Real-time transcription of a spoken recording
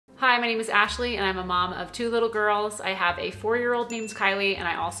Hi, my name is Ashley and I'm a mom of 2 little girls. I have a 4-year-old named Kylie and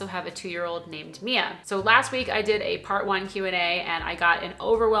I also have a 2-year-old named Mia. So last week I did a part 1 Q&A and I got an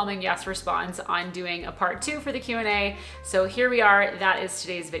overwhelming yes response on doing a part 2 for the Q&A. So here we are, that is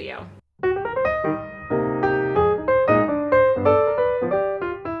today's video.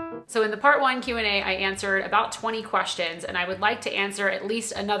 So in the part 1 Q&A, I answered about 20 questions and I would like to answer at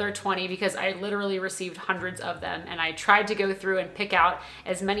least another 20 because I literally received hundreds of them and I tried to go through and pick out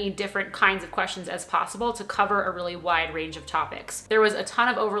as many different kinds of questions as possible to cover a really wide range of topics. There was a ton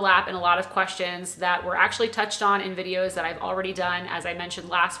of overlap in a lot of questions that were actually touched on in videos that I've already done. As I mentioned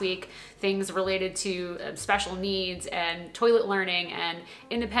last week, things related to special needs and toilet learning and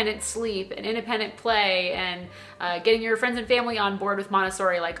independent sleep and independent play and getting your friends and family on board with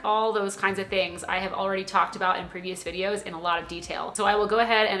Montessori, like all those kinds of things I have already talked about in previous videos in a lot of detail. So I will go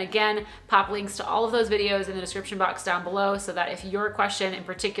ahead and again pop links to all of those videos in the description box down below so that if your question in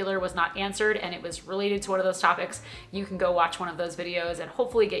particular was not answered and it was related to one of those topics, you can go watch one of those videos and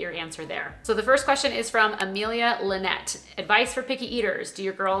hopefully get your answer there. So the first question is from Amelia Lynette. Advice for picky eaters. Do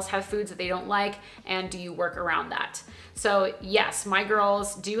your girls have foods that they don't like and do you work around that? So yes, my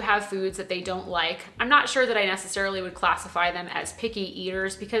girls do have foods that they don't like. I'm not sure that I necessarily would classify them as picky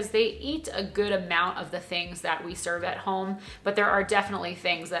eaters because they eat a good amount of the things that we serve at home, but there are definitely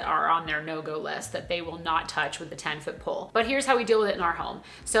things that are on their no-go list that they will not touch with the 10-foot pole. But here's how we deal with it in our home.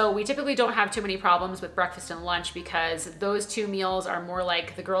 So we typically don't have too many problems with breakfast and lunch because those 2 meals are more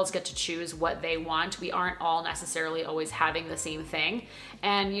like the girls get to choose what they want. We aren't all necessarily always having the same thing.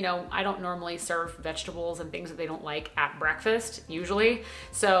 And you know, I don't normally serve vegetables and things that they don't like at breakfast usually.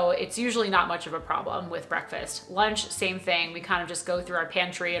 So it's usually not much of a problem with breakfast. Lunch, same thing. We kind of just go through our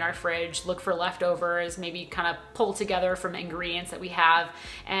pantry and our fridge, look for leftovers, maybe kind of pull together from ingredients that we have,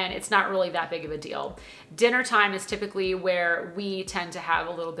 and it's not really that big of a deal. Dinner time is typically where we tend to have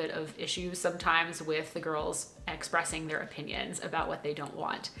a little bit of issues sometimes with the girls expressing their opinions about what they don't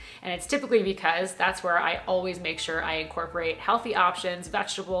want. And it's typically because that's where I always make sure I incorporate healthy options,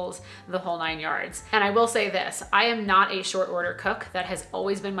 vegetables, the whole 9 yards. And I will say this, I am not a short order cook. That has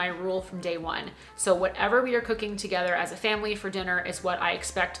always been my rule from day one. So whatever we are cooking together as a family for dinner is what I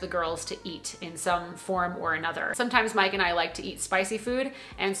expect the girls to eat in some form or another. Sometimes Mike and I like to eat spicy food.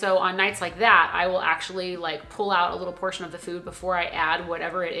 And so on nights like that, I will actually like pull out a little portion of the food before I add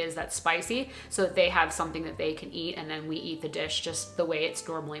whatever it is that's spicy so that they have something that they can eat and then we eat the dish just the way it's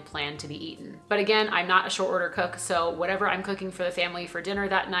normally planned to be eaten. But again, I'm not a short order cook, so whatever I'm cooking for the family for dinner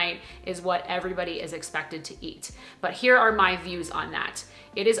that night is what everybody is expected to eat. But here are my views on that.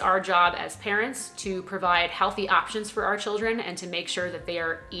 It is our job as parents to provide healthy options for our children and to make sure that they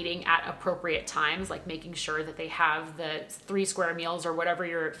are eating at appropriate times, like making sure that they have the 3 square meals or whatever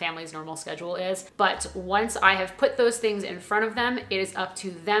your family's normal schedule is. But once I have put those things in front of them, it is up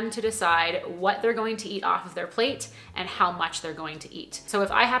to them to decide what they're going to eat off of their plate and how much they're going to eat. So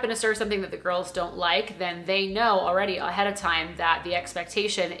if I happen to serve something that the girls don't like, then they know already ahead of time that the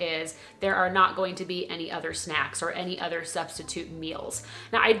expectation is there are not going to be any other snacks or any other substitute meals.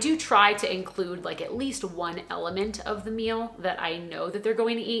 Now I do try to include like at least one element of the meal that I know that they're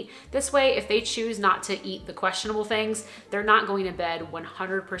going to eat. This way, if they choose not to eat the questionable things, they're not going to bed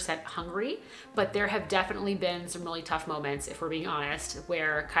 100% hungry. But there have definitely been some really tough moments, if we're being honest,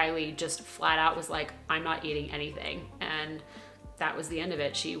 where Kylie just flat out was like, I'm not eating anything. And that was the end of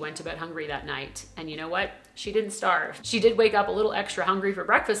it. She went to bed hungry that night. And you know what? She didn't starve. She did wake up a little extra hungry for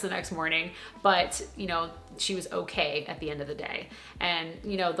breakfast the next morning, but you know, she was okay at the end of the day. And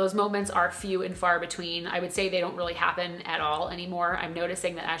you know, those moments are few and far between. I would say they don't really happen at all anymore. I'm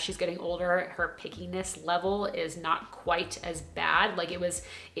noticing that as she's getting older, her pickiness level is not quite as bad. Like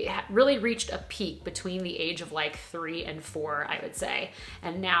it really reached a peak between the age of like 3 and 4, I would say.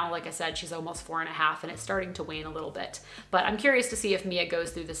 And now, like I said, she's almost 4.5 and it's starting to wane a little bit. But I'm curious to see if Mia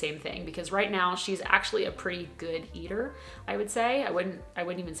goes through the same thing because right now she's actually a pretty good eater, I would say. I wouldn't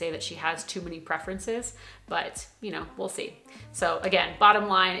even say that she has too many preferences, but you know, we'll see. So again, bottom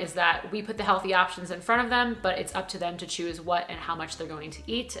line is that we put the healthy options in front of them, but it's up to them to choose what and how much they're going to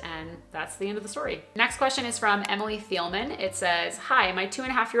eat, and that's the end of the story. Next question is from Emily Thielman. It says, hi, my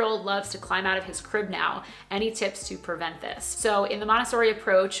 2.5-year-old loves to climb out of his crib now. Any tips to prevent this? So in the Montessori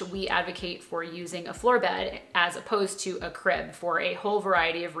approach, we advocate for using a floor bed as opposed to a crib for a whole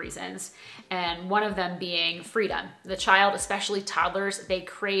variety of reasons. And one of them being freedom. The child, especially toddlers, they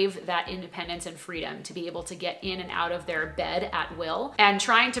crave that independence and freedom to be able able to get in and out of their bed at will. And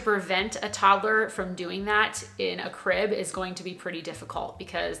trying to prevent a toddler from doing that in a crib is going to be pretty difficult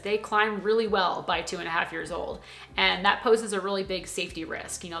because they climb really well by 2.5 years old. And that poses a really big safety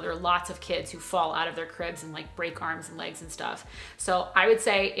risk. You know, there are lots of kids who fall out of their cribs and like break arms and legs and stuff. So I would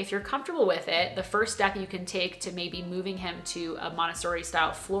say if you're comfortable with it, the first step you can take to maybe moving him to a Montessori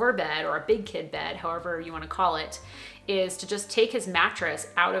style floor bed or a big kid bed, however you want to call it, is to just take his mattress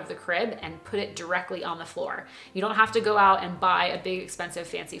out of the crib and put it directly on the floor. You don't have to go out and buy a big expensive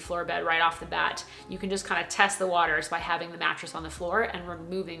fancy floor bed right off the bat. You can just kind of test the waters by having the mattress on the floor and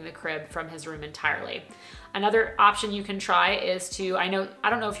removing the crib from his room entirely. Another option you can try is to, I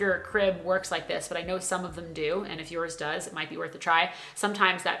don't know if your crib works like this, but I know some of them do, and if yours does, it might be worth a try.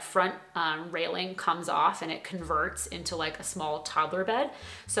 Sometimes that front railing comes off and it converts into like a small toddler bed.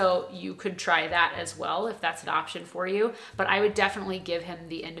 So you could try that as well if that's an option for you. But I would definitely give him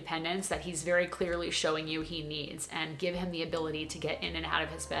the independence that he's very clearly showing you he needs, and give him the ability to get in and out of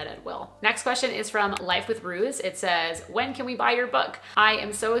his bed at will. Next question is from Life with Ruse. It says, when can we buy your book? I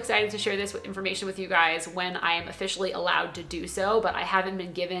am so excited to share this information with you guys when I am officially allowed to do so, but I haven't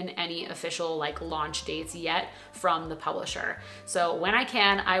been given any official like launch dates yet from the publisher. So when I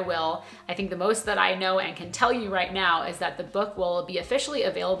can, I will. I think the most that I know and can tell you right now is that the book will be officially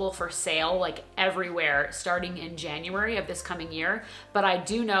available for sale like everywhere starting in January of this coming year, but I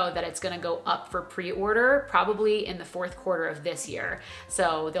do know that it's gonna go up for pre-order probably in the 4th quarter of this year.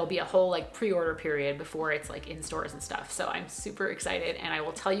 So there'll be a whole like pre-order period before it's like in stores and stuff. So I'm super excited and I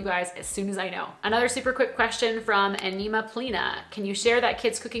will tell you guys as soon as I know. Another super quick question from Anima Plina. Can you share that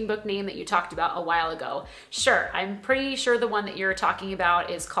kid's cooking book name that you talked about a while ago? Sure, I'm pretty sure the one that you're talking about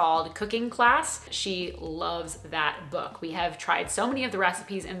is called Cooking Class. She loves that book. We have tried so many of the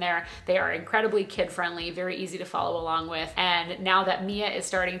recipes in there. They are incredibly kid-friendly, very easy to follow along with. And now that Mia is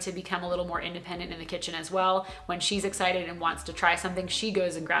starting to become a little more independent in the kitchen as well, when she's excited and wants to try something, she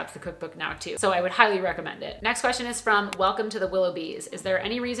goes and grabs the cookbook now too. So I would highly recommend it. Next question is from Welcome to the Willow Bees. Is there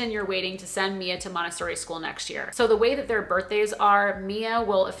any reason you're waiting to send Mia to Montessori school next year? So the way that their birthdays are, Mia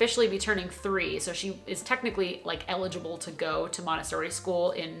will officially be turning 3. So she is technically like eligible to go to Montessori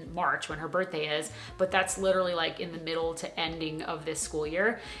school in March when her birthday is, but that's literally like in the middle to ending of this school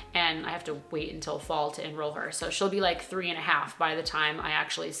year. And I have to wait until fall to enroll her. So she'll be like 3.5 by the time I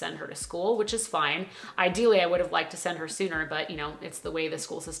actually send her to school, which is fine. Ideally, I would have liked to send her sooner, but you know, it's the way the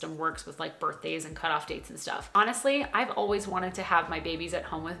school system works with like birthdays and cutoff dates and stuff. Honestly, I've always wanted to have my babies at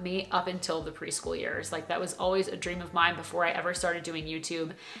home with me up until the preschool years. Like that was always a dream of mine before I ever started doing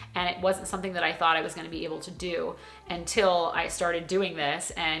YouTube. And it wasn't something that I thought I was going to be able to do until I started doing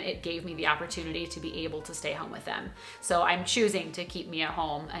this, and it gave me the opportunity to be able to stay home with them. So I'm choosing to keep Mia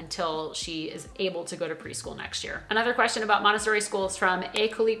home until she is able to go to preschool next year. Another question about Montessori schools from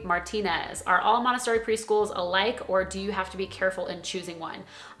Ecolip Martinez. Are all Montessori preschools alike, or do you have to be careful in choosing one?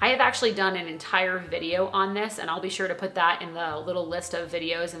 I have actually done an entire video on this, and I'll be sure to put that in the little list of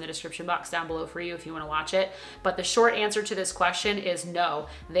videos in the description box down below for you if you want to watch it. But the short answer to this question is no,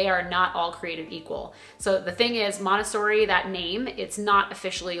 they are not all created equal. So the thing is, Montessori, that name, it's not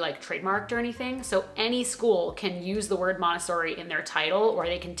officially like trademarked or anything. So any school can use the word Montessori in their title, or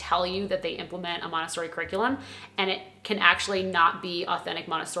they can tell you that they implement a Montessori curriculum, and it can actually not be authentic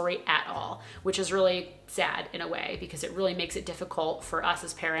Montessori at all, which is really sad in a way, because it really makes it difficult for us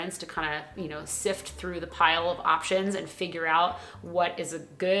as parents to kind of, you know, sift through the pile of options and figure out what is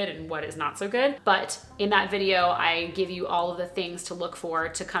good and what is not so good. But in that video, I give you all of the things to look for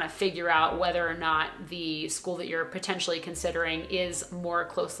to kind of figure out whether or not the school that you're potentially considering is more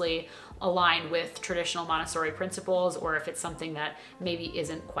closely aligned with traditional Montessori principles, or if it's something that maybe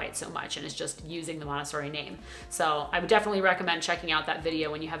isn't quite so much and is just using the Montessori name. So I would definitely recommend checking out that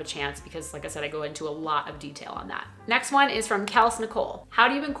video when you have a chance, because like I said, I go into a lot of detail on that. Next one is from Kels Nicole. How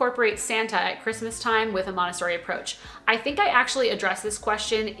do you incorporate Santa at Christmas time with a Montessori approach? I think I actually addressed this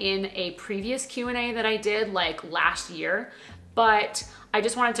question in a previous Q&A that I did like last year, but I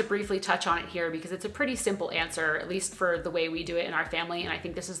just wanted to briefly touch on it here because it's a pretty simple answer, at least for the way we do it in our family. And I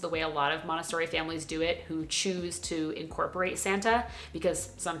think this is the way a lot of Montessori families do it who choose to incorporate Santa,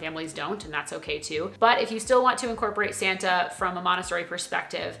 because some families don't, and that's okay too. But if you still want to incorporate Santa from a Montessori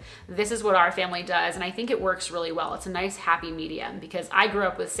perspective, this is what our family does. And I think it works really well. It's a nice happy medium, because I grew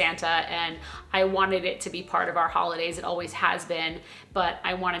up with Santa and I wanted it to be part of our holidays. It always has been, but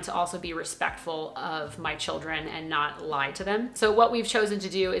I wanted to also be respectful of my children and not lie to them. So what we've chosen chosen to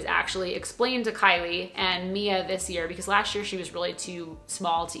do is actually explain to Kylie and Mia this year, because last year she was really too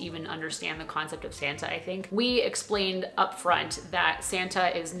small to even understand the concept of Santa, I think. We explained up front that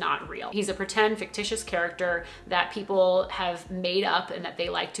Santa is not real. He's a pretend fictitious character that people have made up and that they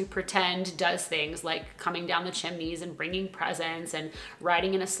like to pretend does things like coming down the chimneys and bringing presents and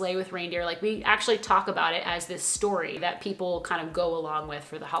riding in a sleigh with reindeer. Like, we actually talk about it as this story that people kind of go along with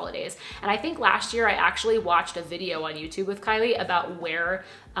for the holidays. And I think last year I actually watched a video on YouTube with Kylie about where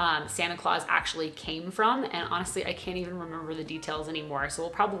Santa Claus actually came from, and honestly I can't even remember the details anymore, so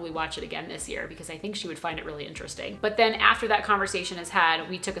we'll probably watch it again this year because I think she would find it really interesting. But then after that conversation is had,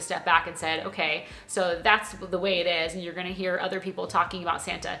 we took a step back and said, okay, so that's the way it is, and you're gonna hear other people talking about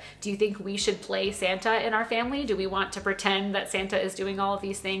Santa. Do you think we should play Santa in our family? Do we want to pretend that Santa is doing all of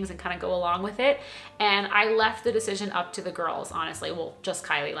these things and kind of go along with it? And I left the decision up to the girls, honestly. Well, just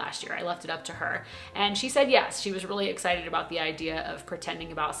Kylie last year. I left it up to her. And she said yes, she was really excited about the idea of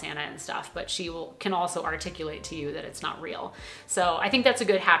pretending about Santa and stuff, but she can also articulate to you that it's not real. So I think that's a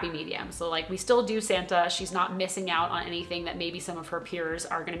good happy medium. So like, we still do Santa. She's not missing out on anything that maybe some of her peers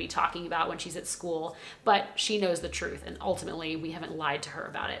are going to be talking about when she's at school, but she knows the truth, and ultimately we haven't lied to her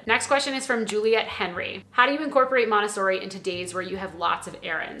about it. Next question is from Juliet Henry. How do you incorporate Montessori into days where you have lots of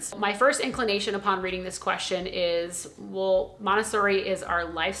errands? My first inclination upon reading this question is, well, Montessori is our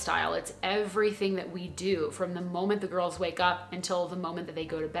lifestyle. It's everything that we do from the moment the girls wake up until the moment that they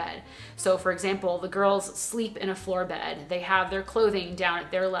go to bed. So for example, the girls sleep in a floor bed. They have their clothing down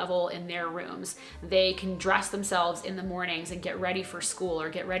at their level in their rooms. They can dress themselves in the mornings and get ready for school or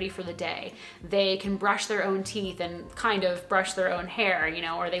get ready for the day. They can brush their own teeth and kind of brush their own hair, you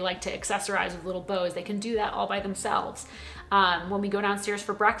know, or they like to accessorize with little bows. They can do that all by themselves. When we go downstairs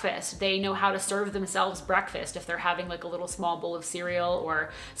for breakfast, they know how to serve themselves breakfast. If they're having like a little small bowl of cereal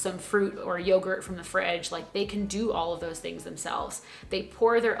or some fruit or yogurt from the fridge, like they can do all of those things themselves. They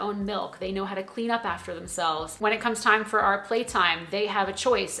pour their own milk. They know how to clean up after themselves. When it comes time for our playtime, they have a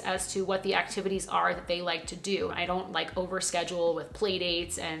choice as to what the activities are that they like to do. I don't like overschedule with play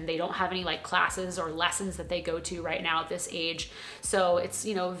dates, and they don't have any like classes or lessons that they go to right now at this age. So it's,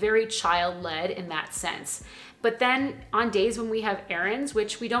 you know, very child-led in that sense. But then on days when we have errands,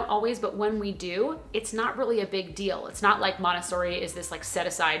 which we don't always, but when we do, it's not really a big deal. It's not like Montessori is this like set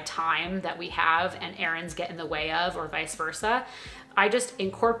aside time that we have and errands get in the way of, or vice versa. I just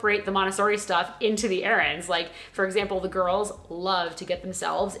incorporate the Montessori stuff into the errands. Like, for example, the girls love to get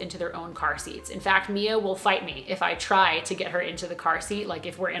themselves into their own car seats. In fact, Mia will fight me if I try to get her into the car seat, like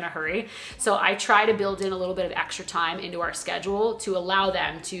if we're in a hurry. So I try to build in a little bit of extra time into our schedule to allow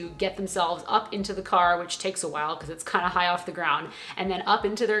them to get themselves up into the car, which takes a while because it's kind of high off the ground, and then up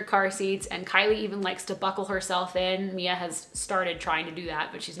into their car seats. And Kylie even likes to buckle herself in. Mia has started trying to do that,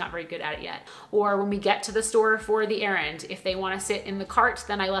 but she's not very good at it yet. Or when we get to the store for the errand, if they want to sit in the cart,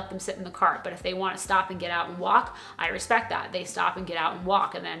 then I let them sit in the cart. But if they want to stop and get out and walk, I respect that. They stop and get out and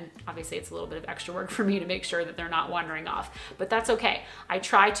walk. And then obviously it's a little bit of extra work for me to make sure that they're not wandering off, but that's okay. I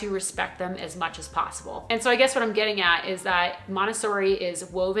try to respect them as much as possible. And so I guess what I'm getting at is that Montessori is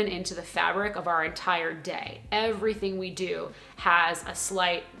woven into the fabric of our entire day. Everything we do has a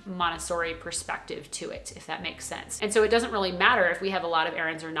slight Montessori perspective to it, if that makes sense. And so it doesn't really matter if we have a lot of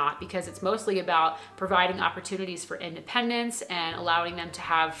errands or not, because it's mostly about providing opportunities for independence and allowing them to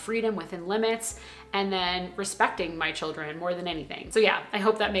have freedom within limits, and then respecting my children more than anything. So yeah, I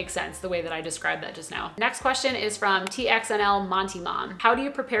hope that makes sense the way that I described that just now. Next question is from TXNL Monty Mom. How do you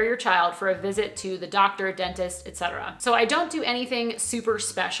prepare your child for a visit to the doctor, dentist, etc.? So I don't do anything super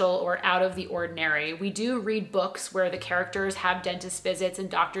special or out of the ordinary. We do read books where the characters have dentist visits and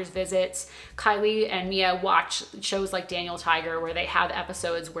doctor's visits. Kylie and Mia watch shows like Daniel Tiger where they have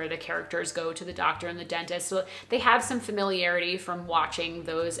episodes where the characters go to the doctor and the dentist. So they have some familiarity from watching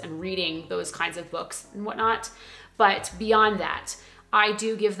those and reading those kinds of books and whatnot. But beyond that, I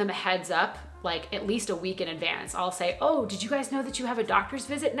do give them a heads up, like at least a week in advance. I'll say, oh, did you guys know that you have a doctor's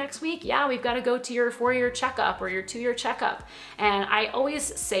visit next week? Yeah, we've got to go to your 4-year checkup or your 2-year checkup. And I always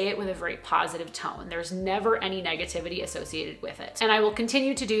say it with a very positive tone. There's never any negativity associated with it. And I will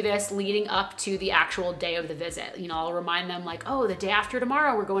continue to do this leading up to the actual day of the visit. You know, I'll remind them like, oh, the day after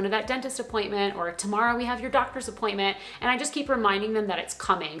tomorrow, we're going to that dentist appointment, or tomorrow we have your doctor's appointment. And I just keep reminding them that it's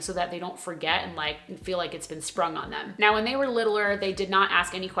coming so that they don't forget and like feel like it's been sprung on them. Now, when they were littler, they did not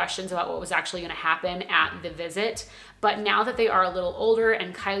ask any questions about what was actually actually gonna happen at the visit. But now that they are a little older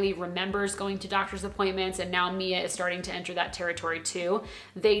and Kylie remembers going to doctor's appointments, and now Mia is starting to enter that territory too,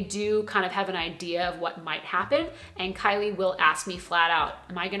 they do kind of have an idea of what might happen. And Kylie will ask me flat out,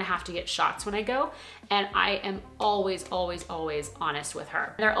 am I gonna have to get shots when I go? And I am always, always, always honest with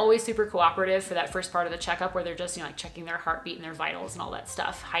her. They're always super cooperative for that first part of the checkup where they're just, like checking their heartbeat and their vitals and all that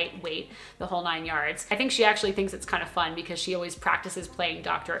stuff, height, weight, the whole 9 yards. I think she actually thinks it's kind of fun because she always practices playing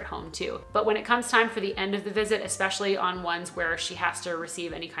doctor at home too. But when it comes time for the end of the visit, especially on ones where she has to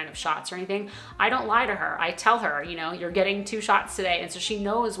receive any kind of shots or anything, I don't lie to her. I tell her, you're getting 2 shots today. And so she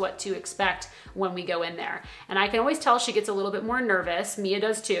knows what to expect when we go in there. And I can always tell she gets a little bit more nervous. Mia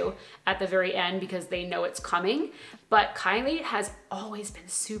does too at the very end because they know it's coming. But Kylie has always been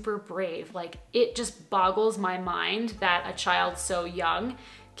super brave. Like, it just boggles my mind that a child so young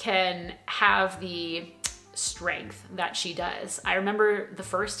can have the strength that she does. I remember the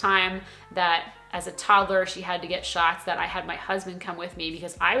first time that as a toddler she had to get shots, that I had my husband come with me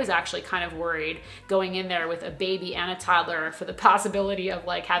because I was actually kind of worried going in there with a baby and a toddler for the possibility of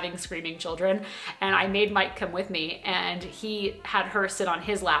like having screaming children. And I made Mike come with me, and he had her sit on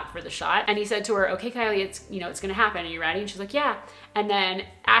his lap for the shot. And he said to her, okay, Kylie, it's gonna happen. Are you ready? And she's like, yeah. And then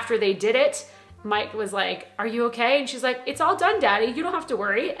after they did it, Mike was like, are you okay? And she's like, it's all done, Daddy. You don't have to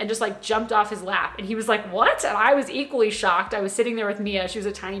worry. And just like jumped off his lap. And he was like, what? And I was equally shocked. I was sitting there with Mia. She was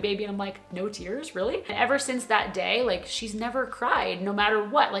a tiny baby. And I'm like, no tears, really? And ever since that day, like, she's never cried no matter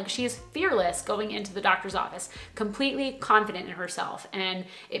what. Like, she is fearless going into the doctor's office, completely confident in herself. And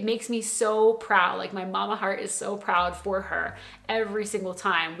it makes me so proud. Like, my mama heart is so proud for her every single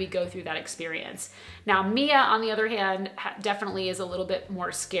time we go through that experience. Now, Mia, on the other hand, definitely is a little bit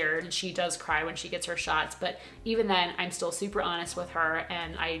more scared. She does cry when she gets her shots, but even then, I'm still super honest with her,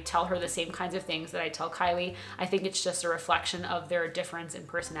 and I tell her the same kinds of things that I tell Kylie. I think it's just a reflection of their difference in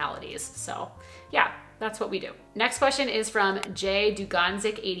personalities. So yeah, that's what we do. Next question is from J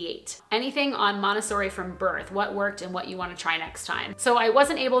Duganzik88. Anything on Montessori from birth? What worked and what you want to try next time? So I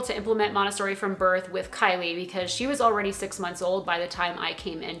wasn't able to implement Montessori from birth with Kylie because she was already 6 months old by the time I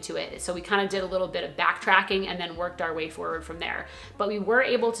came into it. So we kind of did a little bit of backtracking and then worked our way forward from there. But we were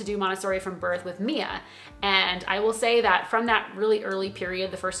able to do Montessori from birth with Mia. And I will say that from that really early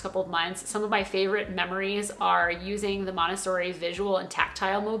period, the first couple of months, some of my favorite memories are using the Montessori visual and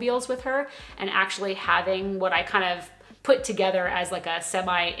tactile mobiles with her, and actually having what I kind of put together as like a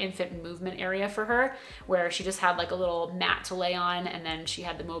semi-infant movement area for her, where she just had like a little mat to lay on, and then she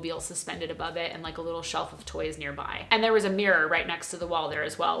had the mobile suspended above it and like a little shelf of toys nearby. And there was a mirror right next to the wall there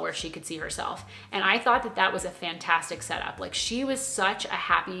as well where she could see herself. And I thought that that was a fantastic setup. Like, she was such a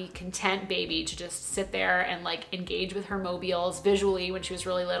happy, content baby to just sit there and like engage with her mobiles visually when she was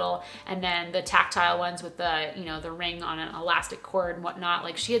really little, and then the tactile ones with the, the ring on an elastic cord and whatnot.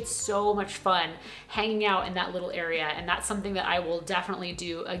 Like, she had so much fun hanging out in that little area, and that's something that I will definitely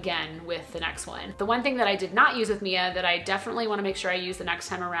do again with the next one. The one thing that I did not use with Mia that I definitely want to make sure I use the next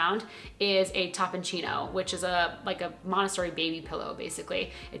time around is a topponcino, which is like a Montessori baby pillow,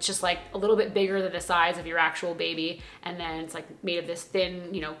 basically. It's just like a little bit bigger than the size of your actual baby, and then it's like made of this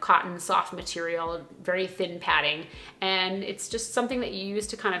thin, cotton soft material, very thin padding, and it's just something that you use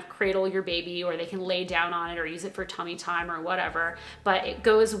to kind of cradle your baby, or they can lay down on it or use it for tummy time or whatever, but it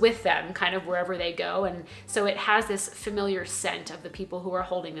goes with them kind of wherever they go. And so it has this familiar scent of the people who are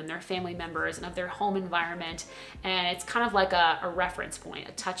holding them, their family members, and of their home environment. And it's kind of like a reference point,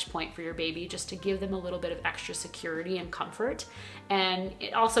 a touch point for your baby, just to give them a little bit of extra security and comfort. And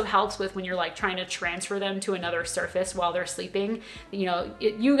it also helps with when you're like trying to transfer them to another surface while they're sleeping.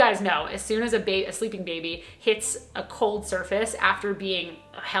 You guys know, as soon as a sleeping baby hits a cold surface after being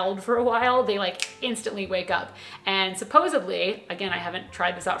held for a while, they like instantly wake up. And supposedly, again, I haven't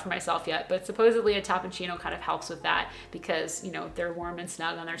tried this out for myself yet, but supposedly a topponcino kind of helps with that, because they're warm and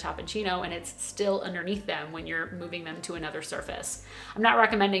snug on their topponcino and it's still underneath them when you're moving them to another surface. I'm not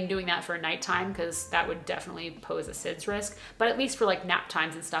recommending doing that for nighttime because that would definitely pose a SIDS risk, but at least for like nap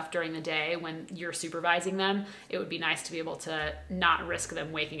times and stuff during the day when you're supervising them, it would be nice to be able to not risk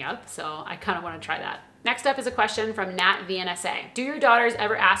them waking up. So I kind of want to try that. Next up is a question from Nat VNSA. Do your daughters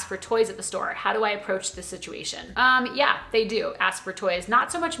ever ask for toys at the store? How do I approach this situation? Yeah, they do ask for toys.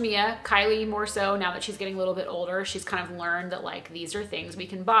 Not so much Mia, Kylie more so. Now that she's getting a little bit older, she's kind of learned that like these are things we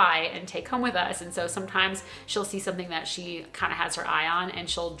can buy and take home with us. And so sometimes she'll see something that she kind of has her eye on and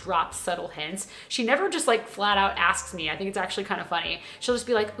she'll drop subtle hints. She never just like flat out asks me. I think it's actually kind of funny. She'll just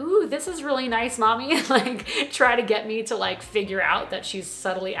be like, ooh, this is really nice, mommy. Like try to get me to like figure out that she's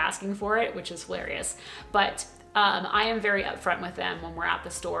subtly asking for it, which is hilarious. But I am very upfront with them when we're at the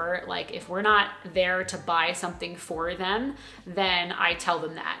store. Like if we're not there to buy something for them, then I tell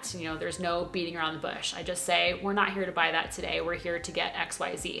them that, you know, there's no beating around the bush. I just say, we're not here to buy that today. We're here to get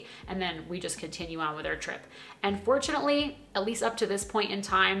XYZ. And then we just continue on with our trip. And fortunately, at least up to this point in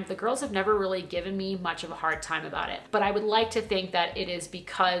time, the girls have never really given me much of a hard time about it. But I would like to think that it is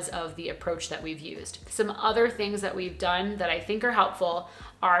because of the approach that we've used. Some other things that we've done that I think are helpful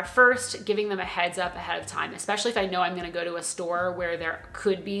are first giving them a heads up ahead of time, especially if I know I'm gonna go to a store where there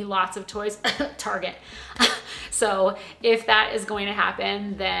could be lots of toys, Target. So if that is going to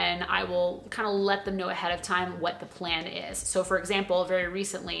happen, then I will kind of let them know ahead of time what the plan is. So for example, very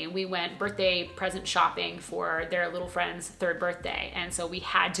recently, we went birthday present shopping for their little friend's 3rd birthday. And so we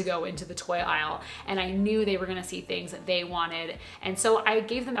had to go into the toy aisle, and I knew they were gonna see things that they wanted. And so I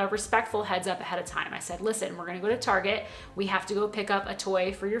gave them a respectful heads up ahead of time. I said, listen, we're gonna go to Target. We have to go pick up a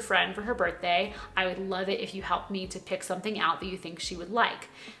toy for your friend for her birthday. I would love it if you help me to pick something out that you think she would like.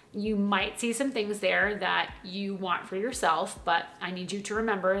 You might see some things there that you want for yourself, but I need you to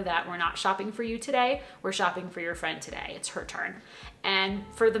remember that we're not shopping for you today, we're shopping for your friend today. It's her turn. And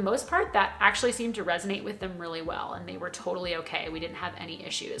for the most part, that actually seemed to resonate with them really well, and they were totally okay. We didn't have any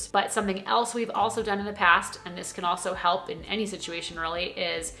issues. But something else we've also done in the past, and this can also help in any situation really,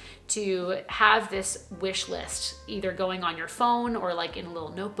 is to have this wish list either going on your phone or like in a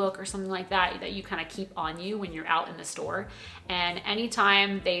little notebook or something like that, that you kind of keep on you when you're out in the store. And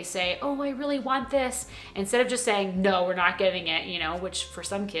anytime they say, oh, I really want this, instead of just saying, no, we're not getting it, you know, which for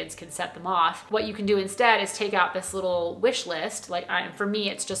some kids can set them off, what you can do instead is take out this little wish list. Like for me,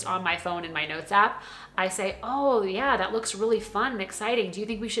 it's just on my phone in my notes app. I say, oh yeah, that looks really fun and exciting. Do you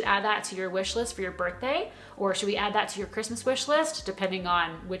think we should add that to your wish list for your birthday? Or should we add that to your Christmas wish list, depending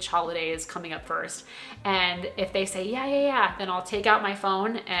on which holiday is coming up first? And if they say, yeah, then I'll take out my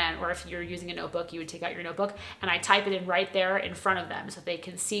phone, or if you're using a notebook, you would take out your notebook, and I type it in right there in front of them so they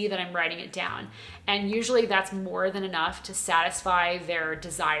can see that I'm writing it down. And usually that's more than enough to satisfy their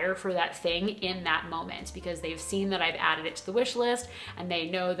desire for that thing in that moment, because they've seen that I've added it to the wish list and they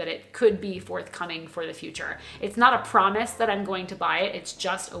know that it could be forthcoming for the future. It's not a promise that I'm going to buy it, it's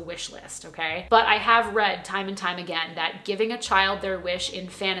just a wish list, okay? But I have read time and time again that giving a child their wish in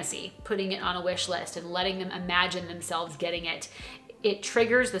fantasy, putting it on a wish list and letting them imagine themselves getting it, it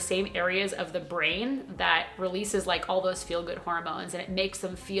triggers the same areas of the brain that releases like all those feel-good hormones, and it makes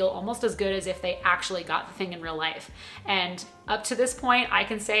them feel almost as good as if they actually got the thing in real life. And up to this point, I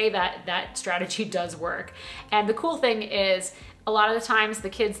can say that that strategy does work. And the cool thing is, a lot of the times the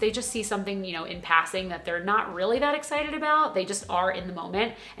kids, they just see something, you know, in passing that they're not really that excited about. They just are in the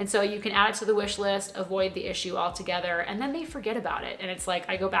moment. And so you can add it to the wish list, avoid the issue altogether, and then they forget about it. And it's like,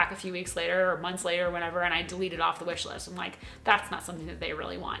 I go back a few weeks later or months later or whenever, and I delete it off the wish list. I'm like, that's not something that they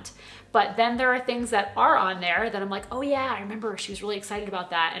really want. But then there are things that are on there that I'm like, oh yeah, I remember she was really excited about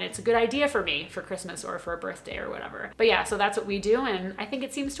that, and it's a good idea for me for Christmas or for a birthday or whatever. But yeah, so that's what we do, and I think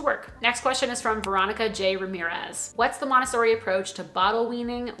it seems to work. Next question is from Veronica J. Ramirez. What's the Montessori approach to bottle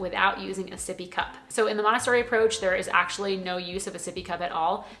weaning without using a sippy cup? So in the Montessori approach, there is actually no use of a sippy cup at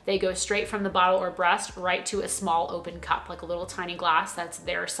all. They go straight from the bottle or breast right to a small open cup, like a little tiny glass that's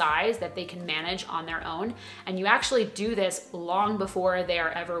their size that they can manage on their own. And you actually do this long before they are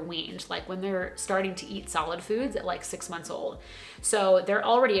ever weaned, like when they're starting to eat solid foods at like 6 months old. So they're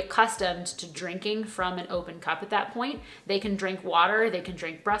already accustomed to drinking from an open cup at that point. They can drink water, they can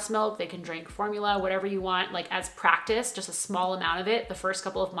drink breast milk, they can drink formula, whatever you want, like as practice, just a small amount of it the first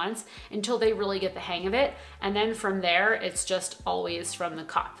couple of months until they really get the hang of it. And then from there, it's just always from the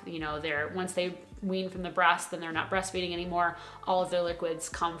cup. You know, once they wean from the breast, then they're not breastfeeding anymore. All of their liquids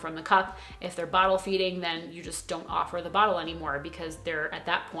come from the cup. If they're bottle feeding, then you just don't offer the bottle anymore because they're at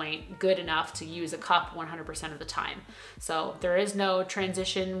that point good enough to use a cup 100% of the time. So there is no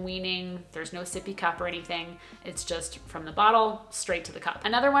transition weaning, there's no sippy cup or anything. It's just from the bottle straight to the cup.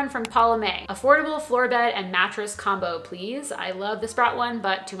 Another one from Paula May. Affordable floor bed and mattress combo, please. I love the Sprout one,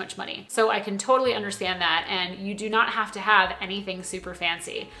 but too much money. So I can totally understand that, and you do not have to have anything super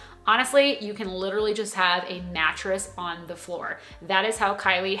fancy. Honestly, you can literally just have a mattress on the floor. That is how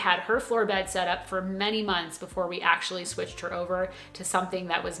Kylie had her floor bed set up for many months before we actually switched her over to something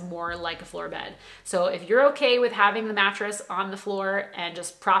that was more like a floor bed. So if you're okay with having the mattress on the floor and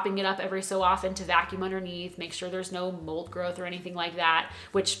just propping it up every so often to vacuum underneath, make sure there's no mold growth or anything like that,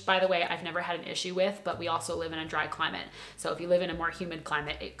 which by the way, I've never had an issue with, but we also live in a dry climate. So if you live in a more humid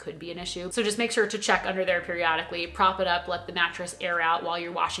climate, it could be an issue. So just make sure to check under there periodically, prop it up, let the mattress air out while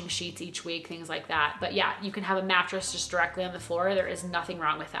you're washing sheets each week, things like that. But yeah, you can have a mattress just directly on the floor. There is nothing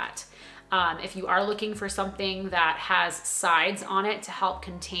wrong with that. If you are looking for something that has sides on it to help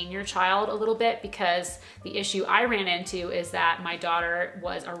contain your child a little bit, because the issue I ran into is that my daughter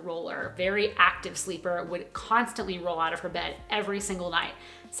was a roller, very active sleeper, would constantly roll out of her bed every single night.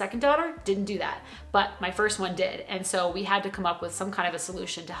 Second daughter didn't do that, but my first one did. And so we had to come up with some kind of a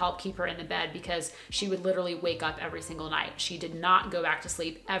solution to help keep her in the bed, because she would literally wake up every single night. She did not go back to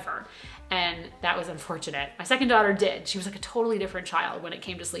sleep ever. And that was unfortunate. My second daughter did. She was like a totally different child when it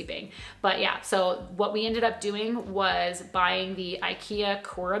came to sleeping. But yeah, so what we ended up doing was buying the IKEA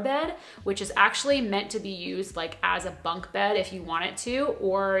Cora bed, which is actually meant to be used like as a bunk bed if you want it to,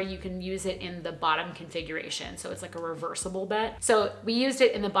 or you can use it in the bottom configuration. So it's like a reversible bed. So we used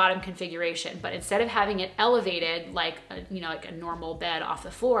it in the bottom configuration, but instead of having it elevated like a normal bed off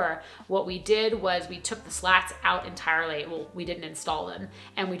the floor, what we did was we took the slats out entirely. Well, we didn't install them,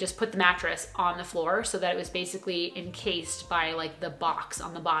 and we just put the mattress on the floor so that it was basically encased by like the box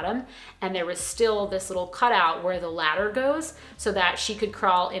on the bottom, and there was still this little cutout where the ladder goes so that she could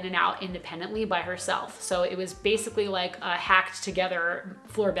crawl in and out independently by herself. So it was basically like a hacked together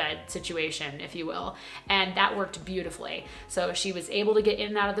floor bed situation, if you will, and that worked beautifully. So she was able to get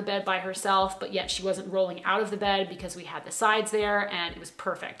in and out of the bed by herself, but yet she wasn't rolling out of the bed because we had the sides there, and it was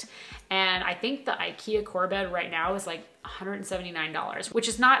perfect. And I think the IKEA Core bed right now is like $179, which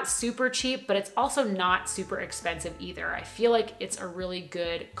is not super cheap, but it's also not super expensive either. I feel like it's a really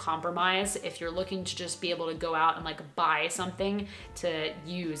good compromise if you're looking to just be able to go out and like buy something to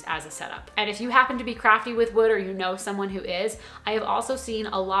use as a setup. And if you happen to be crafty with wood, or you know someone who is, I have also seen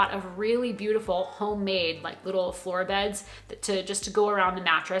a lot of really beautiful homemade like little floor beds just to go around the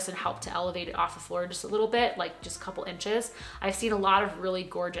mattress and help to elevate it off the floor just a little bit, like just a couple inches. I've seen a lot of really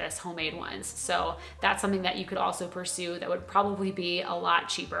gorgeous homemade ones. So that's something that you could also pursue that would probably be a lot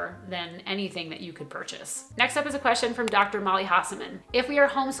cheaper than anything that you could purchase. Next up is a question from Dr. Molly Hasseman. If we are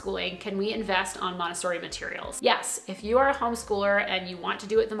homeschooling, can we invest on Montessori materials? Yes, if you are a homeschooler and you want to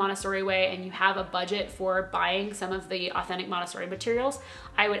do it the Montessori way and you have a budget for buying some of the authentic Montessori materials,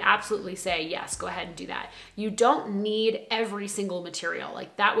 I would absolutely say yes, go ahead and do that. You don't need every single material.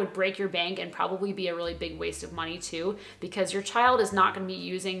 Like that would break your bank and probably be a really big waste of money too, because your child is not going to be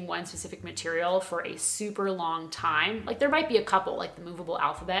using one specific material for a super long time. Like there might be a couple, like the movable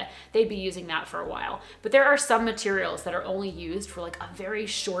alphabet, they'd be using that for a while. But there are some materials that are only used for like a very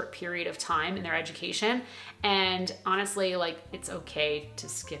short period of time in their education. And honestly, like it's okay to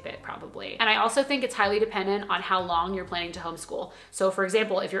skip it probably. And I also think it's highly dependent on how long you're planning to homeschool. So for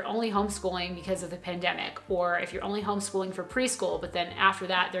example, if you're only homeschooling because of the pandemic, or if you're only homeschooling for preschool, but then after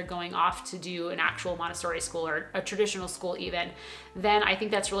that they're going off to do an actual Montessori school or a traditional school even, then I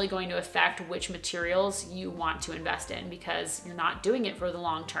think that's really going to affect which materials you want to invest in, because you're not doing it for the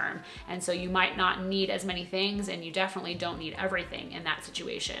long term. And so you might not need as many things, and you definitely don't need everything in that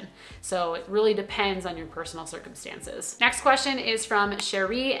situation. So it really depends on your personal circumstances. Next question is from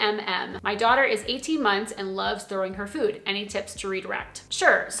Cherie MM. My daughter is 18 months and loves throwing her food. Any tips to redirect?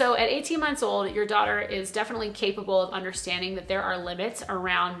 Sure. So at 18 months old, your daughter is definitely capable of understanding that there are limits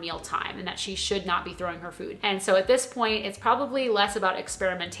around mealtime and that she should not be throwing her food. And so at this point, it's probably less about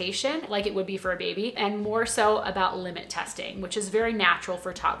experimentation like it would be for a baby, and more so about limit testing, which is very natural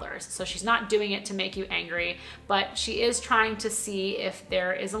for toddlers. So she's not doing it to make you angry, but she is trying to see if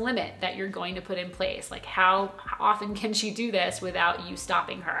there is a limit that you're going to put in place. Like how often can she do this without you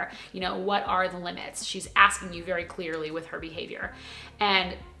stopping her? You know, what are the limits? She's asking you very clearly with her behavior.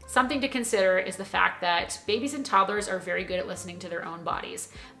 And something to consider is the fact that babies and toddlers are very good at listening to their own bodies.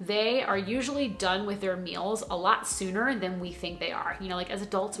 They are usually done with their meals a lot sooner than we think they are. You know, like as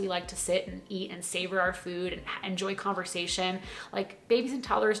adults, we like to sit and eat and savor our food and enjoy conversation. Like babies and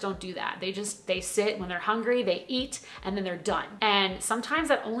toddlers don't do that. They sit when they're hungry, they eat, and then they're done. And sometimes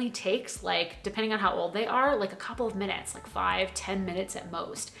that only takes, like, depending on how old they are, like a couple of minutes, like 5-10 minutes at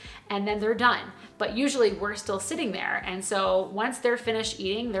most. And then they're done. But usually we're still sitting there. And so once they're finished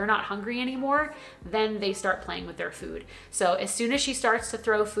eating, they're not hungry anymore, then they start playing with their food. So as soon as she starts to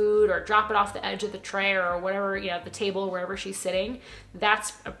throw food or drop it off the edge of the tray or whatever, you know, the table, wherever she's sitting,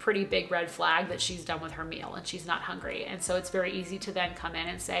 that's a pretty big red flag that she's done with her meal and she's not hungry. And so it's very easy to then come in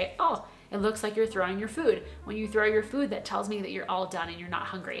and say, oh, it looks like you're throwing your food. When you throw your food, that tells me that you're all done and you're not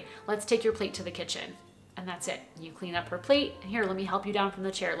hungry. Let's take your plate to the kitchen. And that's it. You clean up her plate. Here, let me help you down from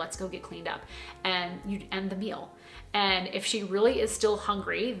the chair. Let's go get cleaned up. And you end the meal. And if she really is still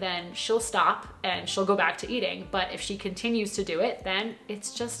hungry, then she'll stop and she'll go back to eating. But if she continues to do it, then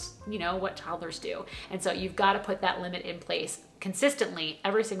it's just, you know, what toddlers do. And so you've got to put that limit in place consistently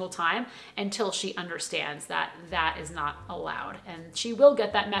every single time until she understands that that is not allowed. And she will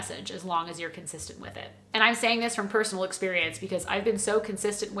get that message as long as you're consistent with it. And I'm saying this from personal experience because I've been so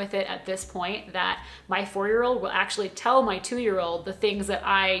consistent with it at this point that my 4-year-old will actually tell my 2-year-old the things that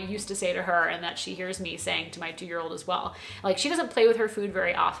I used to say to her and that she hears me saying to my 2-year-old as well. Like, she doesn't play with her food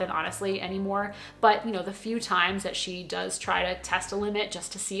very often, honestly, anymore. But, you know, the few times that she does try to test a limit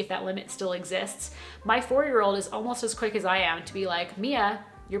just to see if that limit still exists, my 4-year-old is almost as quick as I am to be like, Mia,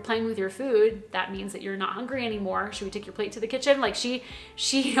 you're playing with your food. That means that you're not hungry anymore. Should we take your plate to the kitchen? Like, she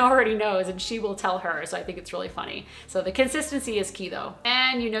already knows, and she will tell her. So I think it's really funny. So the consistency is key though.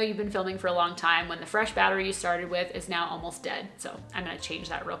 And you know, you've been filming for a long time when the fresh battery you started with is now almost dead. So I'm gonna change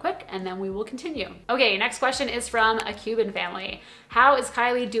that real quick and then we will continue. Okay, next question is from a Cuban family. How is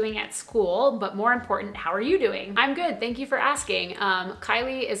Kylie doing at school? But more important, how are you doing? I'm good, thank you for asking.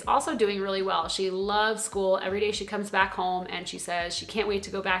 Kylie is also doing really well. She loves school. Every day she comes back home and she says she can't wait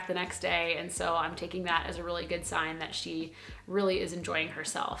to go back the next day. And so I'm taking that as a really good sign that she really is enjoying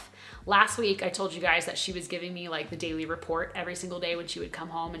herself. Last week, I told you guys that she was giving me like the daily report every single day when she would come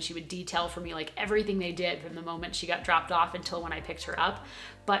home, and she would detail for me like everything they did from the moment she got dropped off until when I picked her up.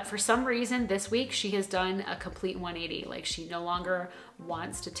 But for some reason this week, she has done a complete 180. Like, she no longer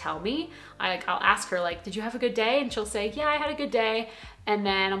wants to tell me. I'll ask her like, did you have a good day? And she'll say, yeah, I had a good day. And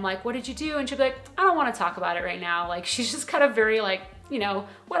then I'm like, what did you do? And she'll be like, I don't want to talk about it right now. Like, she's just kind of very like, you know,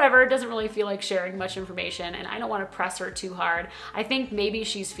 whatever, doesn't really feel like sharing much information, and I don't want to press her too hard. I think maybe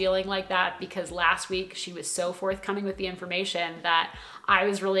she's feeling like that because last week she was so forthcoming with the information that I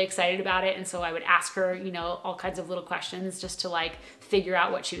was really excited about it, and so I would ask her, you know, all kinds of little questions just to like figure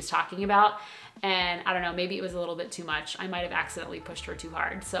out what she was talking about. And I don't know, maybe it was a little bit too much. I might have accidentally pushed her too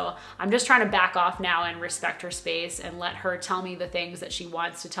hard. So I'm just trying to back off now and respect her space and let her tell me the things that she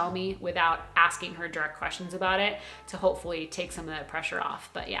wants to tell me without asking her direct questions about it, to hopefully take some of that pressure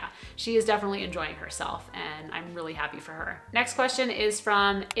off. But yeah, she is definitely enjoying herself and I'm really happy for her. Next question is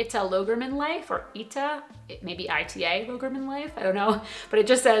from Ita Logerman Life, or Ita, maybe ITA Logerman Life, I don't know. But it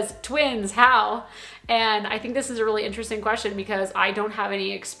just says, twins, how? And I think this is a really interesting question because I don't have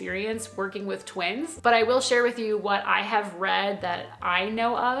any experience working with twins, but I will share with you what I have read that I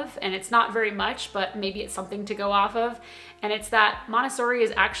know of, and it's not very much, but maybe it's something to go off of. And it's that Montessori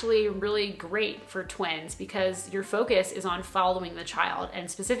is actually really great for twins because your focus is on following the child,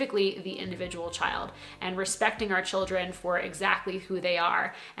 and specifically the individual child, and respecting our children for exactly who they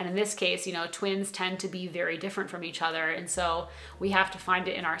are. And in this case, you know, twins tend to be very different from each other. And so we have to find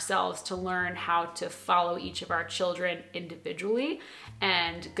it in ourselves to learn how to follow each of our children individually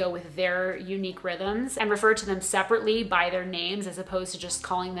and go with their unique rhythms and refer to them separately by their names as opposed to just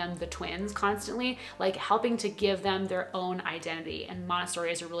calling them the twins constantly, like helping to give them their own identity. And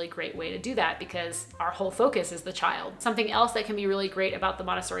Montessori is a really great way to do that because our whole focus is the child. Something else that can be really great about the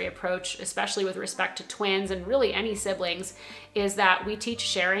Montessori approach, especially with respect to twins and really any siblings, is that we teach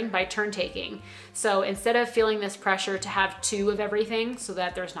sharing by turn taking. So instead of feeling this pressure to have 2 of everything so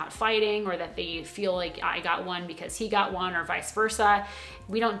that there's not fighting or that they feel like I got one because he got one or vice versa,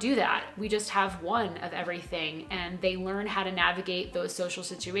 we don't do that. We just have 1 of everything, and they learn how to navigate those social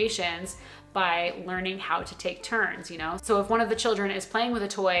situations by learning how to take turns, you know? So if one of the children is playing with a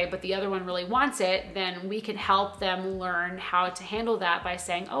toy, but the other one really wants it, then we can help them learn how to handle that by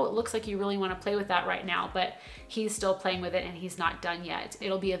saying, oh, it looks like you really want to play with that right now, but he's still playing with it and he's not done yet.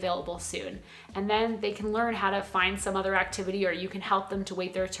 It'll be available soon. And then they can learn how to find some other activity, or you can help them to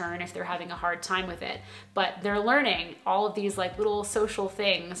wait their turn if they're having a hard time with it. But they're learning all of these like little social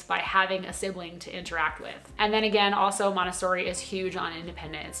things by having a sibling to interact with. And then again, also Montessori is huge on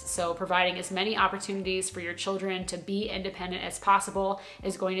independence. So providing as many opportunities for your children to be independent as possible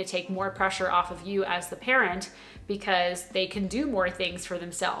is going to take more pressure off of you as the parent, because they can do more things for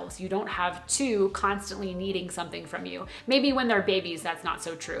themselves. You don't have 2 constantly needing something from you. Maybe when they're babies, that's not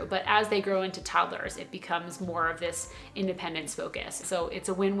so true, but as they grow into toddlers, it becomes more of this independence focus. So it's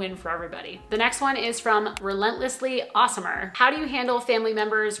a win-win for everybody. The next one is from Relentlessly Awesomer. How do you handle family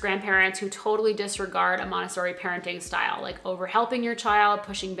members, grandparents who totally disregard a Montessori parenting style, like over-helping your child,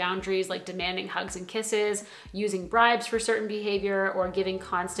 pushing boundaries like demanding hugs and kisses, using bribes for certain behavior, or giving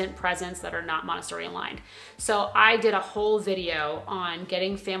constant presents that are not Montessori aligned? So I did a whole video on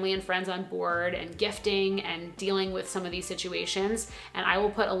getting family and friends on board and gifting and dealing with some of these situations. And I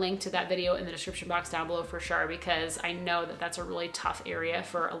will put a link to that video in the description box down below for sure, because I know that that's a really tough area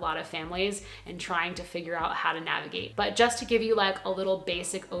for a lot of families and trying to figure out how to navigate. But just to give you like a little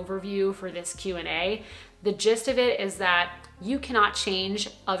basic overview for this Q&A, the gist of it is that you cannot change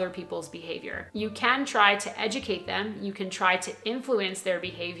other people's behavior. You can try to educate them, you can try to influence their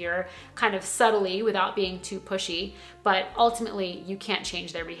behavior kind of subtly without being too pushy, but ultimately you can't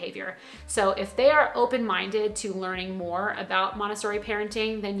change their behavior. So if they are open-minded to learning more about Montessori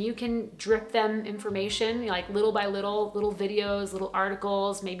parenting, then you can drip them information, like little by little videos, little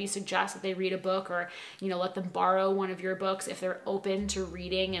articles, maybe suggest that they read a book, or let them borrow one of your books if they're open to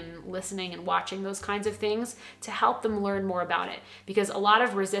reading and listening and watching those kinds of things, to help them learn more about it. Because a lot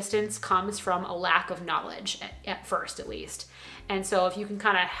of resistance comes from a lack of knowledge, at first at least. And so if you can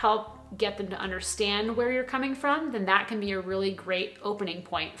kind of help get them to understand where you're coming from, then that can be a really great opening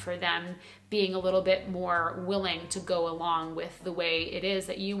point for them being a little bit more willing to go along with the way it is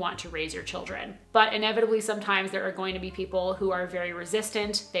that you want to raise your children. But inevitably, sometimes there are going to be people who are very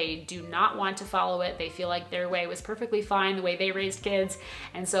resistant. They do not want to follow it. They feel like their way was perfectly fine, the way they raised kids,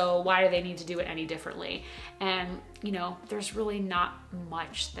 and so why do they need to do it any differently? And there's really not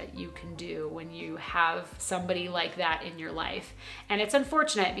much that you can do when you have somebody like that in your life. And it's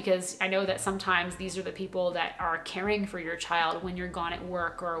unfortunate because I know that sometimes these are the people that are caring for your child when you're gone at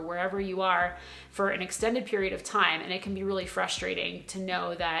work or wherever you are for an extended period of time. And it can be really frustrating to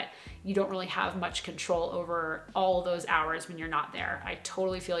know that you don't really have much control over all of those hours when you're not there. I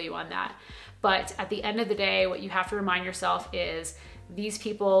totally feel you on that. But at the end of the day, what you have to remind yourself is these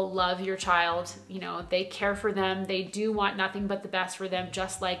people love your child, they care for them, they do want nothing but the best for them,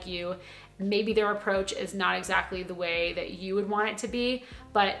 just like you. Maybe their approach is not exactly the way that you would want it to be,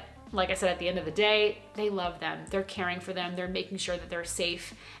 but like I said, at the end of the day, they love them, they're caring for them, they're making sure that they're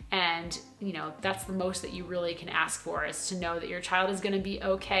safe, and that's the most that you really can ask for, is to know that your child is going to be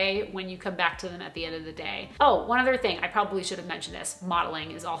okay when you come back to them at the end of the day. Oh, one other thing, I probably should have mentioned this,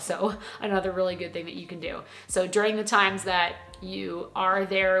 modeling is also another really good thing that you can do. So during the times that you are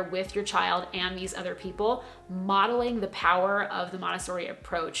there with your child and these other people, modeling the power of the Montessori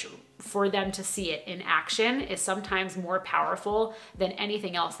approach for them to see it in action is sometimes more powerful than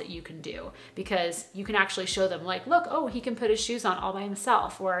anything else that you can do, because you can actually show them, like, look, oh, he can put his shoes on all by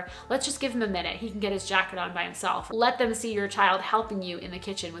himself, or let's just give him a minute, he can get his jacket on by himself. Let them see your child helping you in the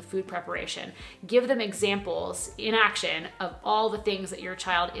kitchen with food preparation. Give them examples in action of all the things that your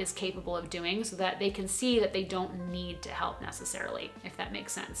child is capable of doing, so that they can see that they don't need to help necessarily, if that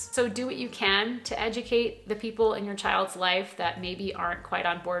makes sense. So do what you can to educate the people in your child's life that maybe aren't quite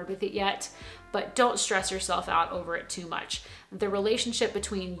on board with it yet, but don't stress yourself out over it too much. The relationship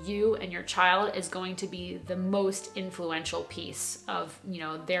between you and your child is going to be the most influential piece of,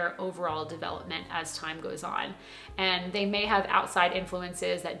 their overall development as time goes on. And they may have outside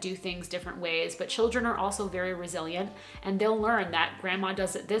influences that do things different ways, but children are also very resilient, and they'll learn that grandma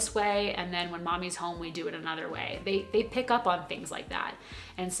does it this way, and then when mommy's home, we do it another way. They pick up on things like that.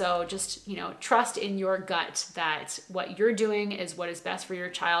 And so just, trust in your gut that what you're doing is what is best for your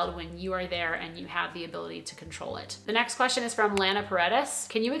child when you are there and you have the ability to control it. The next question is from Lana Paredes.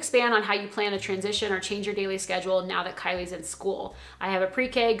 Can you expand on how you plan to transition or change your daily schedule now that Kylie's in school? I have a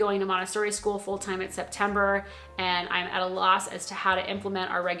pre-K going to Montessori school full-time in September, and I'm at a loss as to how to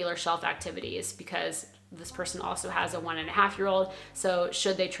implement our regular shelf activities, because this person also has a 1.5-year-old, so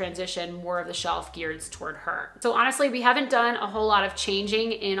should they transition more of the shelf geared toward her? So honestly, we haven't done a whole lot of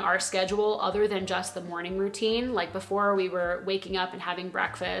changing in our schedule other than just the morning routine. Like before, we were waking up and having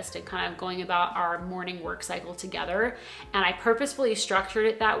breakfast and kind of going about our morning work cycle together. And I purposefully structured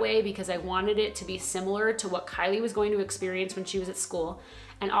it that way because I wanted it to be similar to what Kylie was going to experience when she was at school,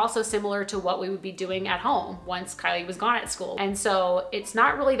 and also similar to what we would be doing at home once Kylie was gone at school. And so it's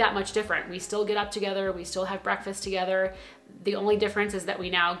not really that much different. We still get up together, we still have breakfast together. The only difference is that we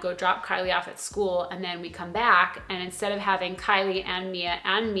now go drop Kylie off at school, and then we come back, and instead of having Kylie and Mia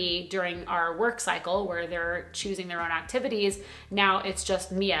and me during our work cycle where they're choosing their own activities, now it's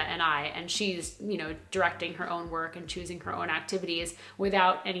just Mia and I, and she's, directing her own work and choosing her own activities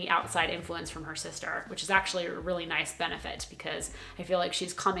without any outside influence from her sister, which is actually a really nice benefit because I feel like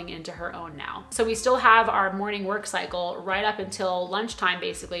she's coming into her own now. So we still have our morning work cycle right up until lunchtime,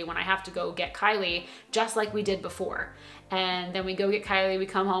 basically, when I have to go get Kylie, just like we did before. And then we go get Kylie, we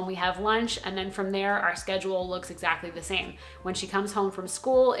come home, we have lunch, and then from there, our schedule looks exactly the same. When she comes home from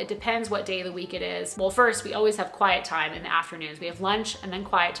school, it depends what day of the week it is. Well, first, we always have quiet time in the afternoons. We have lunch and then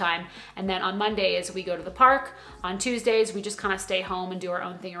quiet time. And then on Mondays, we go to the park. On Tuesdays, we just kind of stay home and do our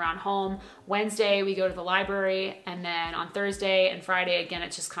own thing around home. Wednesday, we go to the library. And then on Thursday and Friday, again,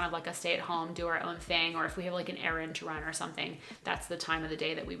 it's just kind of like a stay at home, do our own thing. Or if we have like an errand to run or something, that's the time of the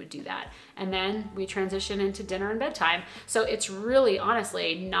day that we would do that. And then we transition into dinner and bedtime. So it's really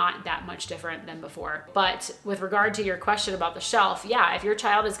honestly not that much different than before. But with regard to your question about the shelf, yeah, if your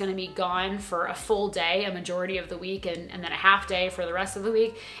child is going to be gone for a full day, a majority of the week, and then a half day for the rest of the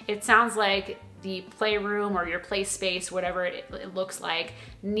week, it sounds like the playroom or your play space, whatever it looks like,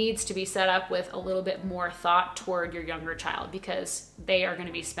 needs to be set up with a little bit more thought toward your younger child, because they are going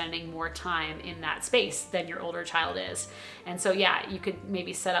to be spending more time in that space than your older child is. And so yeah, you could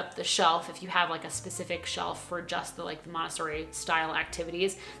maybe set up the shelf if you have like a specific shelf for just the like the Montessori style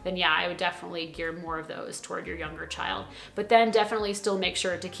activities, then yeah, I would definitely gear more of those toward your younger child. But then definitely still make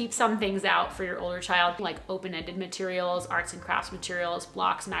sure to keep some things out for your older child, like open-ended materials, arts and crafts materials,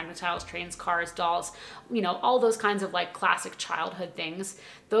 blocks, magnetiles, trains, cars, dolls, you know, all those kinds of like classic childhood things.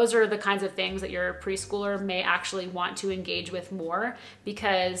 Those are the kinds of things that your preschooler may actually want to engage with more,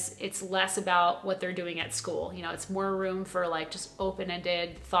 because it's less about what they're doing at school. You know, it's more room for like just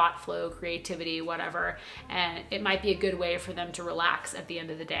open-ended thought flow, creativity, whatever. And it might be a good way for them to relax at the end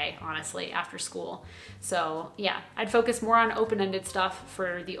of the day, honestly, after school. So yeah, I'd focus more on open-ended stuff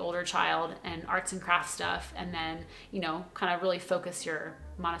for the older child and arts and crafts stuff. And then, you know, kind of really focus your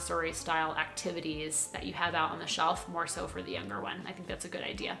Montessori style activities that you have out on the shelf more so for the younger one. I think that's a good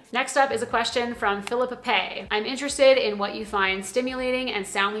idea. Next up is a question from Philippa Pay. I'm interested in what you find stimulating and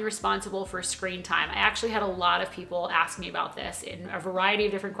soundly responsible for screen time. I actually had a lot of people ask me about this in a variety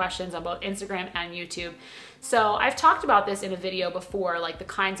of different questions on both Instagram and YouTube. So I've talked about this in a video before, like the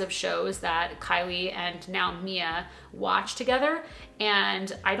kinds of shows that Kylie and now Mia watch together,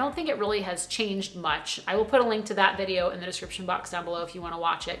 and I don't think it really has changed much. I will put a link to that video in the description box down below if you want to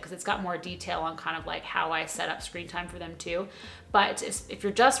watch it, because it's got more detail on kind of like how I set up screen time for them too. But if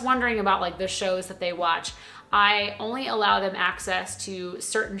you're just wondering about like the shows that they watch, I only allow them access to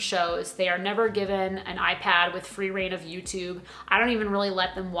certain shows. They are never given an iPad with free reign of YouTube. I don't even really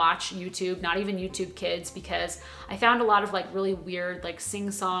let them watch YouTube, not even YouTube Kids, because I found a lot of like really weird like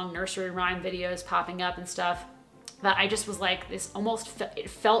sing-song nursery rhyme videos popping up and stuff that I just was like, this almost it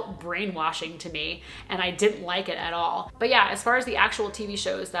felt brainwashing to me, and I didn't like it at all. But yeah, as far as the actual TV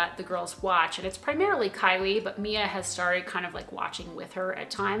shows that the girls watch, and it's primarily Kylie, but Mia has started kind of like watching with her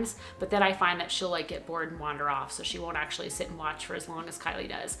at times, but then I find that she'll like get bored and wander off, so she won't actually sit and watch for as long as Kylie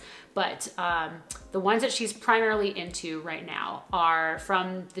does. But the ones that she's primarily into right now are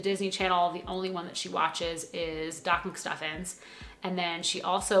from the Disney Channel. The only one that she watches is Doc McStuffins. And then she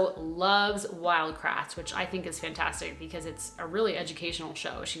also loves Wild Kratts, which I think is fantastic because it's a really educational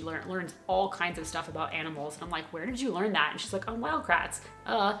show. She learns all kinds of stuff about animals. And I'm like, where did you learn that? And she's like, on Wild Kratts.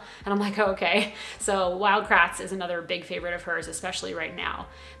 And I'm like, oh, okay. So Wild Kratts is another big favorite of hers, especially right now.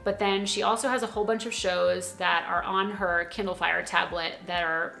 But then she also has a whole bunch of shows that are on her Kindle Fire tablet that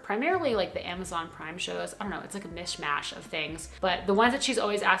are primarily like the Amazon Prime shows. I don't know, it's like a mishmash of things. But the ones that she's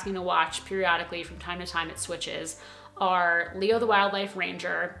always asking to watch periodically, from time to time it switches, are Leo the Wildlife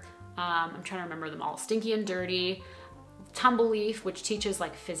Ranger. I'm trying to remember them all. Stinky and Dirty, Tumbleleaf, which teaches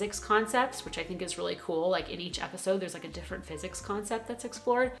like physics concepts, which I think is really cool. Like in each episode, there's like a different physics concept that's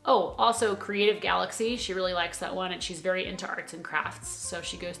explored. Oh, also Creative Galaxy. She really likes that one, and she's very into arts and crafts. So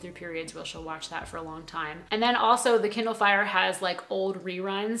she goes through periods where she'll watch that for a long time. And then also the Kindle Fire has like old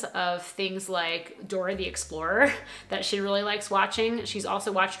reruns of things like Dora the Explorer that she really likes watching. She's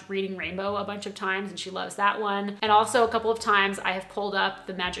also watched Reading Rainbow a bunch of times, and she loves that one. And also a couple of times I have pulled up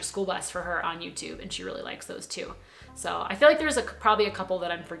the Magic School Bus for her on YouTube, and she really likes those too. So I feel like there's probably a couple that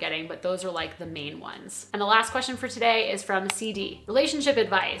I'm forgetting, but those are like the main ones. And the last question for today is from CD. Relationship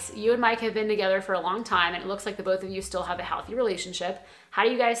advice. You and Mike have been together for a long time, and it looks like the both of you still have a healthy relationship. How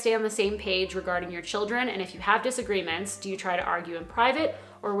do you guys stay on the same page regarding your children? And if you have disagreements, do you try to argue in private,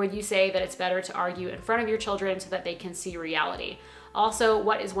 or would you say that it's better to argue in front of your children so that they can see reality? Also,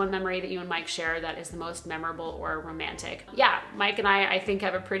 what is one memory that you and Mike share that is the most memorable or romantic? Yeah, Mike and I think,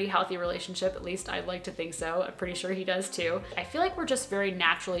 have a pretty healthy relationship. At least I'd like to think so. I'm pretty sure he does too. I feel like we're just very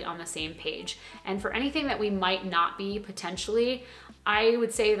naturally on the same page. And for anything that we might not be potentially, I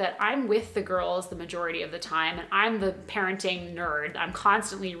would say that I'm with the girls the majority of the time, and I'm the parenting nerd. I'm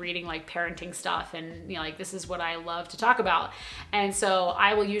constantly reading like parenting stuff, and you know, like this is what I love to talk about. And so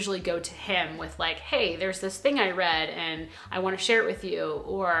I will usually go to him with like, hey, there's this thing I read and I want to share it with you.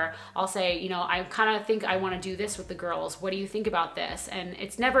 Or I'll say, you know, I kind of think I want to do this with the girls. What do you think about this? And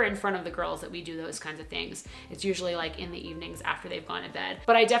it's never in front of the girls that we do those kinds of things. It's usually like in the evenings after they've gone to bed.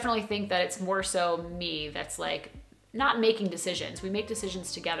 But I definitely think that it's more so me that's like not making decisions. We make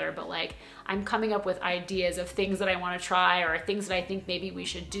decisions together, but like I'm coming up with ideas of things that I want to try or things that I think maybe we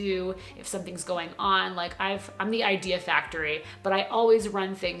should do if something's going on. Like I'm the idea factory, but I always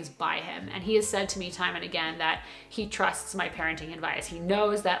run things by him. And he has said to me time and again that he trusts my parenting advice. He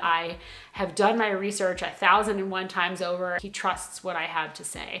knows that I have done my research 1,001 times over. He trusts what I have to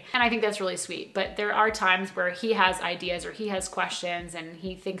say. And I think that's really sweet. But there are times where he has ideas or he has questions and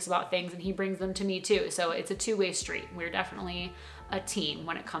he thinks about things and he brings them to me too. So it's a two-way street. We're definitely a team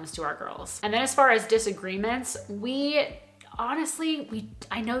when it comes to our girls. And then as far as disagreements,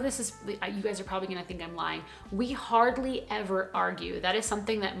 I know this is, you guys are probably gonna think I'm lying. We hardly ever argue. That is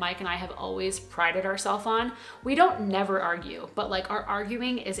something that Mike and I have always prided ourselves on. We don't never argue, but like our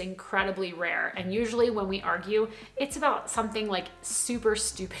arguing is incredibly rare. And usually when we argue, it's about something like super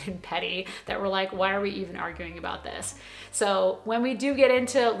stupid and petty that we're like, why are we even arguing about this? So when we do get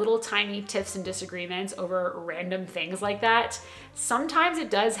into little tiny tiffs and disagreements over random things like that, sometimes it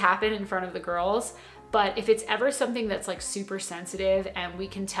does happen in front of the girls. But if it's ever something that's like super sensitive and we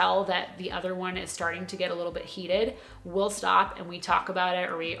can tell that the other one is starting to get a little bit heated, we'll stop and we talk about it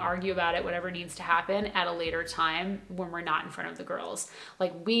or we argue about it, whatever needs to happen at a later time when we're not in front of the girls.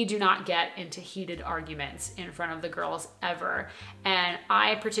 Like we do not get into heated arguments in front of the girls ever. And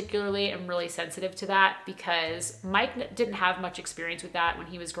I particularly am really sensitive to that because Mike didn't have much experience with that when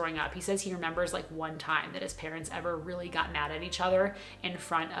he was growing up. He says he remembers like one time that his parents ever really got mad at each other in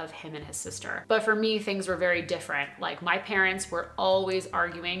front of him and his sister. But for me, things were very different. Like my parents were always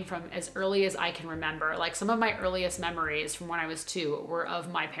arguing from as early as I can remember. Like some of my earliest memories from when I was 2 were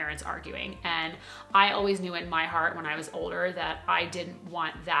of my parents arguing. And I always knew in my heart when I was older that I didn't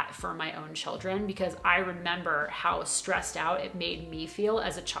want that for my own children because I remember how stressed out it made me feel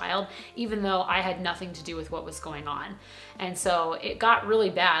as a child, even though I had nothing to do with what was going on. And so it got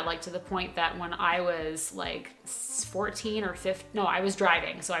really bad, like to the point that when I was like 14 or 15, no, I was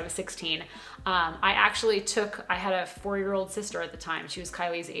driving, so I was 16. I had a 4-year-old sister at the time. She was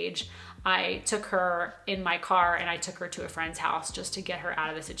Kylie's age. I took her in my car and I took her to a friend's house just to get her out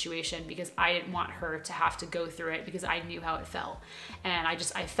of the situation because I didn't want her to have to go through it because I knew how it felt. And I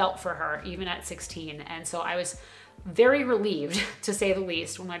felt for her even at 16. And so I was very relieved, to say the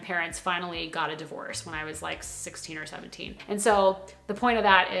least, when my parents finally got a divorce when I was like 16 or 17. And so the point of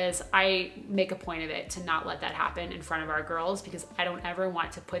that is I make a point of it to not let that happen in front of our girls because I don't ever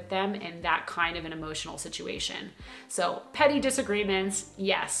want to put them in that kind of an emotional situation. So petty disagreements,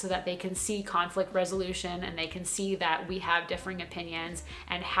 yes, so that they can see conflict resolution and they can see that we have differing opinions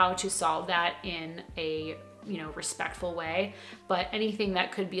and how to solve that in a respectful way, but anything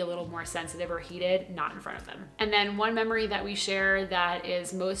that could be a little more sensitive or heated, not in front of them. And then one memory that we share that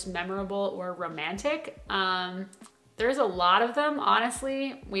is most memorable or romantic, there's a lot of them,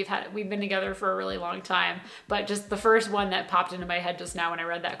 honestly. We've been together for a really long time, but just the first one that popped into my head just now when I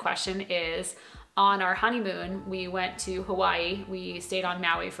read that question is on our honeymoon, we went to Hawaii. We stayed on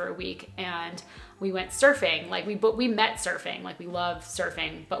Maui for a week and we went surfing. Like we met surfing, like we love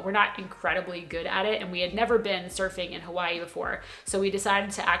surfing, but we're not incredibly good at it. And we had never been surfing in Hawaii before. So we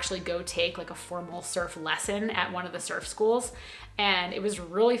decided to actually go take like a formal surf lesson at one of the surf schools. And it was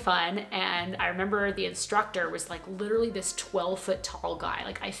really fun. And I remember the instructor was like literally this 12-foot tall guy.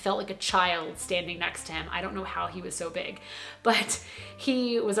 Like I felt like a child standing next to him. I don't know how he was so big, but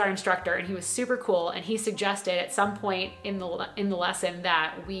he was our instructor and he was super cool. And he suggested at some point in the lesson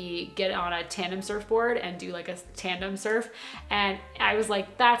that we get on a tandem surfboard and do like a tandem surf. And I was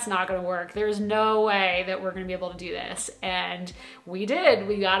like, that's not gonna work. There's no way that we're gonna be able to do this. And we did.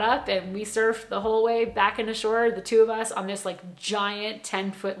 We got up and we surfed the whole way back into shore, the two of us on this like giant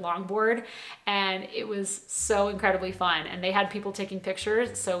 10-foot longboard, and it was so incredibly fun. And they had people taking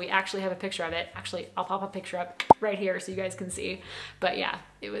pictures, so we actually have a picture of it. Actually, I'll pop a picture up right here so you guys can see. But yeah,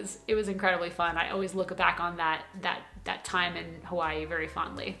 it was incredibly fun. I always look back on that time in Hawaii very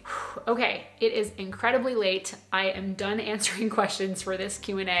fondly. Okay, it is incredibly late. I am done answering questions for this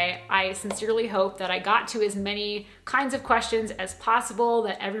Q&A. I sincerely hope that I got to as many kinds of questions as possible,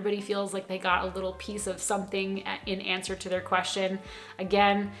 that everybody feels like they got a little piece of something in answer to their question.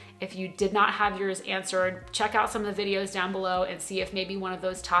 Again, if you did not have yours answered, check out some of the videos down below and see if maybe one of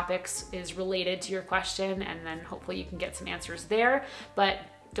those topics is related to your question, and then hopefully you can get some answers there. But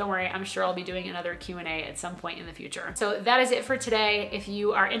don't worry, I'm sure I'll be doing another Q&A at some point in the future. So that is it for today. If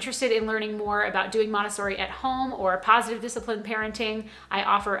you are interested in learning more about doing Montessori at home or positive discipline parenting, I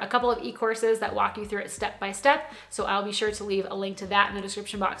offer a couple of e-courses that walk you through it step by step. So I'll be sure to leave a link to that in the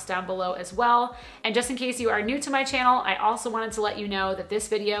description box down below as well. And just in case you are new to my channel, I also wanted to let you know that this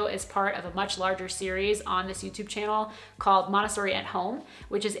video is part of a much larger series on this YouTube channel called Montessori at Home,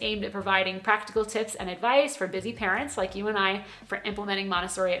 which is aimed at providing practical tips and advice for busy parents like you and I for implementing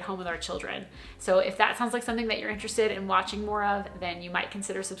Montessori at home with our children. So if that sounds like something that you're interested in watching more of, then you might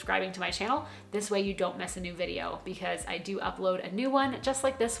consider subscribing to my channel. This way you don't miss a new video, because I do upload a new one just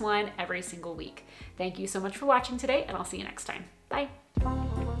like this one every single week. Thank you so much for watching today, and I'll see you next time. Bye.